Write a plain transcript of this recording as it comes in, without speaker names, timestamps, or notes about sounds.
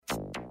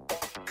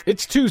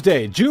It's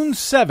Tuesday, June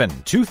 7,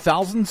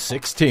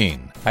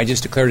 2016. I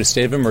just declared a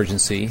state of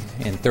emergency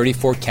in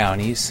 34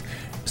 counties,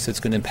 so it's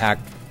going to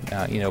impact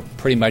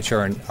pretty much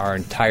our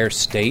entire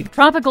state.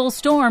 Tropical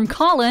storm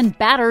Colin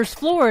batters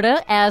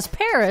Florida as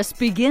Paris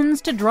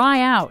begins to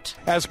dry out.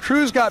 As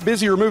crews got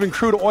busy removing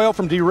crude oil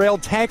from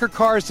derailed tanker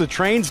cars, the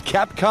trains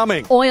kept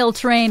coming. Oil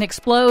train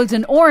explodes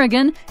in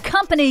Oregon.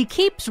 Company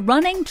keeps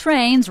running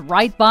trains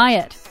right by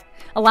it.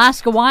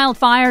 Alaska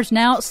wildfires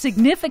now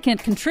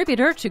significant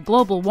contributor to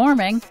global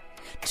warming.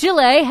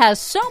 Chile has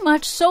so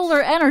much solar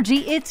energy,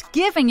 it's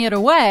giving it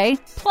away.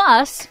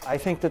 Plus, I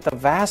think that the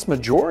vast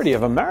majority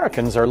of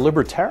Americans are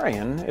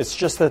libertarian. It's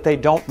just that they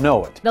don't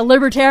know it. The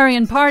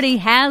Libertarian Party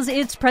has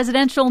its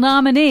presidential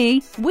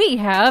nominee. We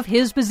have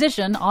his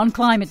position on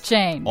climate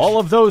change. All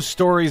of those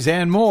stories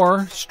and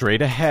more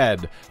straight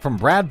ahead. From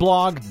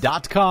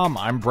BradBlog.com,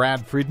 I'm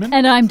Brad Friedman.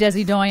 And I'm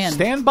Desi Doyen.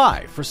 Stand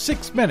by for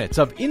 6 minutes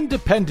of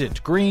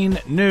independent green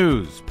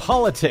news,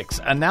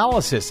 politics,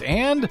 analysis,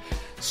 and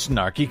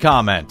snarky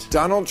comment.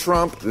 Donald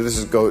Trump, this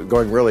is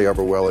going really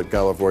over well in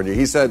California,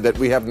 he said that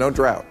we have no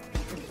drought.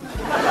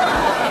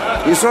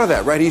 You saw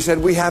that, right? He said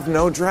we have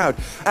no drought.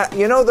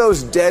 You know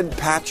those dead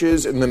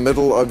patches in the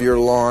middle of your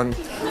lawn?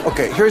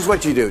 Okay, here's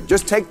what you do.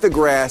 Just take the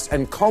grass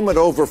and comb it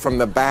over from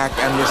the back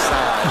and the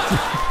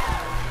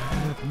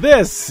sides.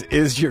 This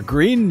is your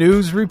Green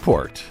News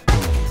Report.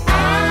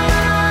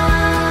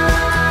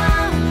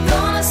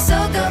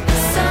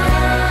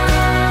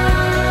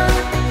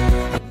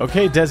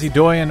 Okay, Desi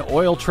Doyen,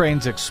 oil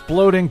trains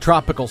exploding,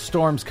 tropical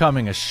storms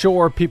coming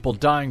ashore, people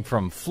dying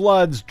from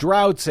floods,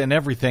 droughts, and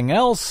everything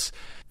else.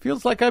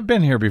 Feels like I've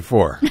been here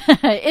before.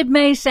 It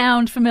may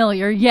sound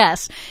familiar,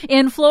 yes.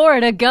 In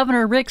Florida,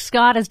 Governor Rick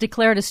Scott has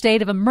declared a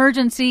state of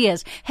emergency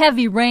as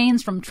heavy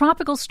rains from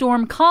Tropical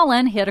Storm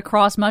Colin hit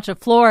across much of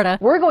Florida.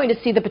 We're going to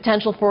see the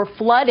potential for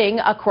flooding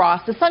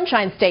across the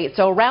Sunshine State.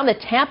 So around the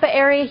Tampa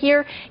area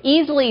here,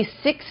 easily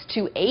 6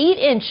 to 8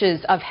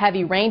 inches of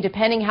heavy rain,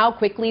 depending how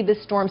quickly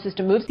this storm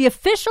system moves. The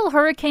official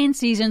hurricane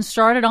season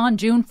started on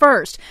June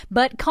 1st,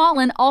 but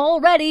Colin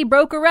already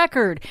broke a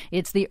record.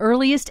 It's the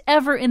earliest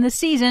ever in the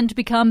season to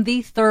become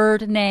the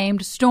third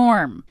named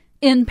storm.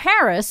 In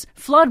Paris,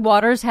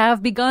 floodwaters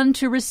have begun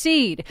to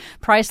recede.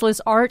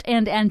 Priceless art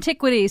and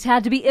antiquities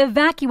had to be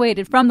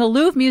evacuated from the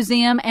Louvre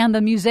Museum and the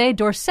Musée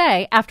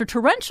d'Orsay after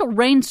torrential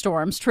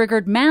rainstorms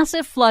triggered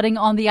massive flooding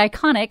on the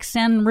iconic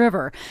Seine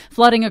River.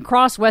 Flooding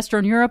across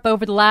Western Europe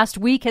over the last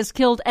week has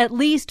killed at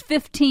least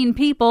 15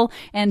 people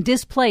and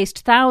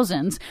displaced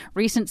thousands.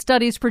 Recent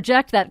studies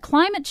project that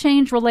climate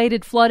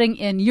change-related flooding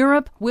in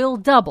Europe will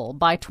double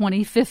by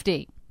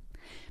 2050.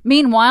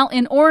 Meanwhile,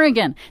 in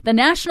Oregon, the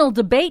national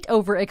debate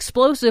over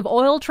explosive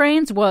oil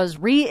trains was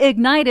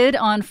reignited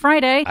on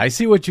Friday. I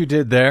see what you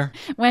did there.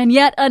 When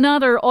yet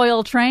another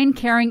oil train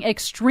carrying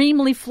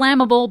extremely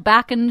flammable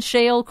Bakken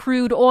shale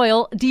crude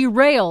oil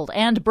derailed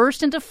and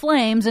burst into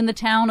flames in the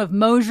town of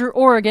Mosier,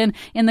 Oregon,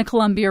 in the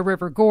Columbia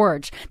River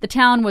Gorge. The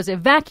town was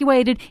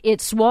evacuated.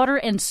 Its water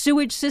and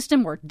sewage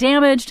system were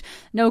damaged.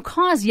 No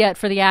cause yet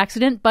for the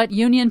accident, but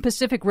Union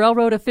Pacific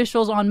Railroad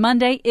officials on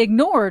Monday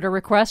ignored a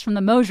request from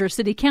the Mosier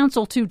City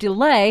Council to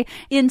delay,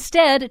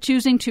 instead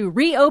choosing to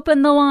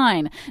reopen the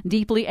line,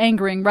 deeply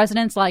angering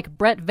residents like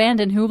Brett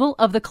Vanden Heuvel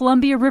of the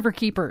Columbia River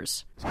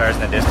Keepers. Cars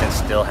in the distance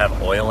still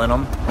have oil in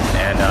them,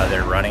 and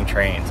they're running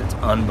trains. It's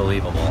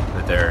unbelievable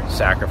that they're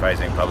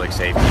sacrificing public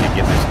safety to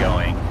get this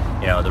going.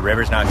 You know, the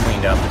river's not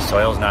cleaned up, the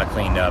soil's not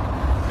cleaned up,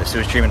 the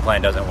sewage treatment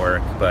plant doesn't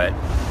work, but,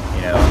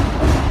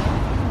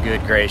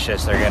 good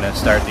gracious, they're going to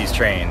start these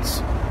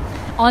trains.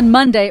 On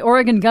Monday,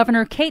 Oregon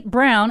Governor Kate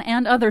Brown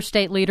and other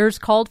state leaders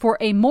called for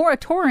a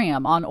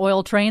moratorium on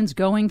oil trains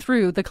going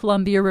through the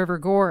Columbia River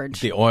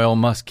Gorge. The oil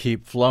must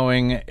keep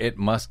flowing. It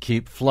must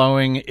keep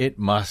flowing. It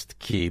must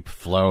keep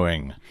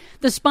flowing.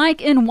 The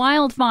spike in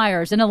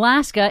wildfires in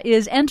Alaska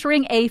is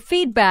entering a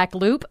feedback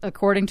loop,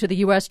 according to the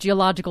U.S.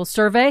 Geological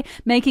Survey,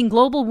 making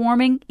global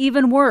warming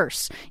even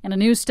worse. In a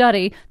new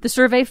study, the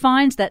survey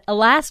finds that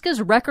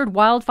Alaska's record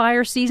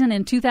wildfire season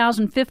in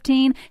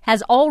 2015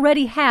 has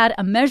already had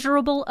a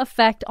measurable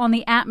effect on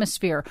the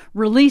atmosphere,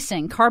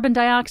 releasing carbon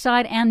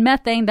dioxide and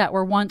methane that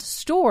were once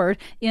stored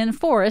in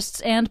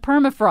forests and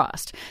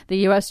permafrost.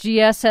 The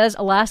USGS says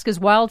Alaska's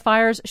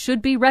wildfires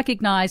should be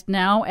recognized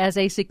now as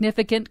a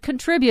significant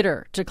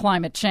contributor to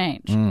climate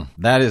change.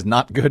 That is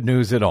not good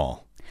news at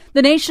all.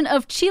 The nation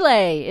of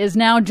Chile is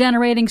now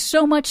generating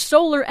so much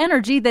solar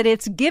energy that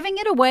it's giving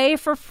it away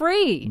for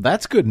free.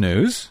 That's good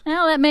news.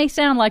 Now, that may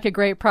sound like a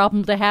great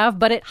problem to have,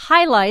 but it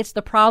highlights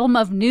the problem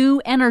of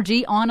new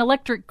energy on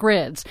electric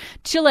grids.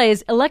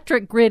 Chile's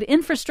electric grid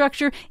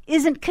infrastructure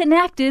isn't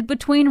connected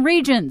between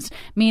regions,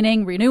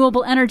 meaning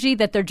renewable energy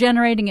that they're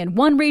generating in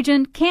one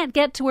region can't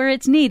get to where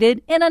it's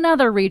needed in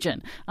another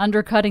region,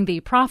 undercutting the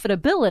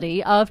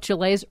profitability of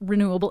Chile's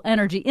renewable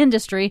energy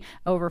industry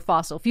over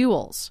fossil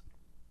fuels.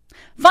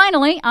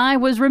 Finally, I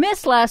was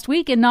remiss last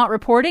week in not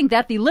reporting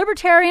that the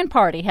Libertarian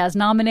Party has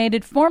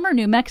nominated former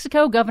New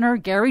Mexico Governor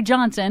Gary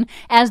Johnson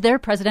as their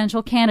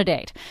presidential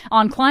candidate.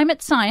 On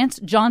climate science,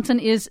 Johnson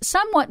is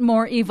somewhat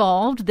more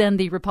evolved than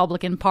the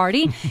Republican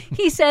Party.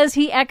 He says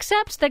he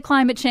accepts that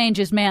climate change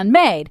is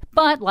man-made,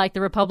 but like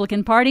the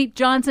Republican Party,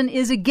 Johnson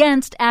is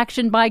against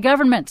action by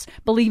governments,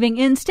 believing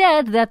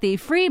instead that the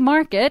free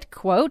market,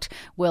 quote,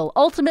 will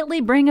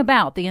ultimately bring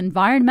about the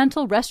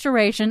environmental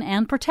restoration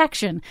and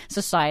protection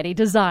society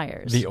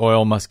desires. The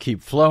oil must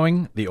keep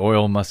flowing. The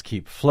oil must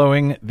keep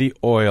flowing. The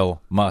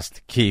oil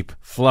must keep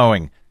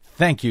flowing.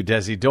 Thank you,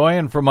 Desi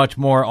Doyen. For much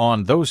more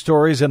on those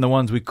stories and the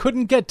ones we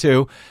couldn't get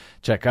to,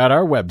 check out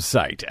our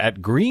website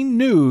at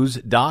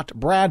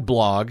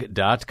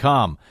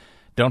greennews.bradblog.com.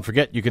 Don't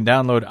forget you can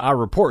download our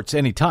reports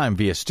anytime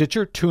via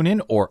Stitcher, TuneIn,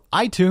 or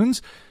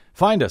iTunes.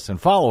 Find us and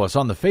follow us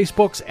on the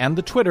Facebooks and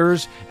the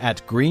Twitters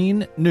at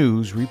Green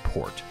News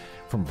Report.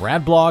 From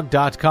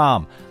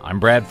bradblog.com,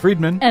 I'm Brad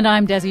Friedman. And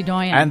I'm Desi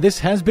Doyen. And this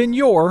has been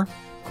your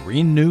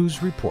Green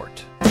News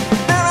Report.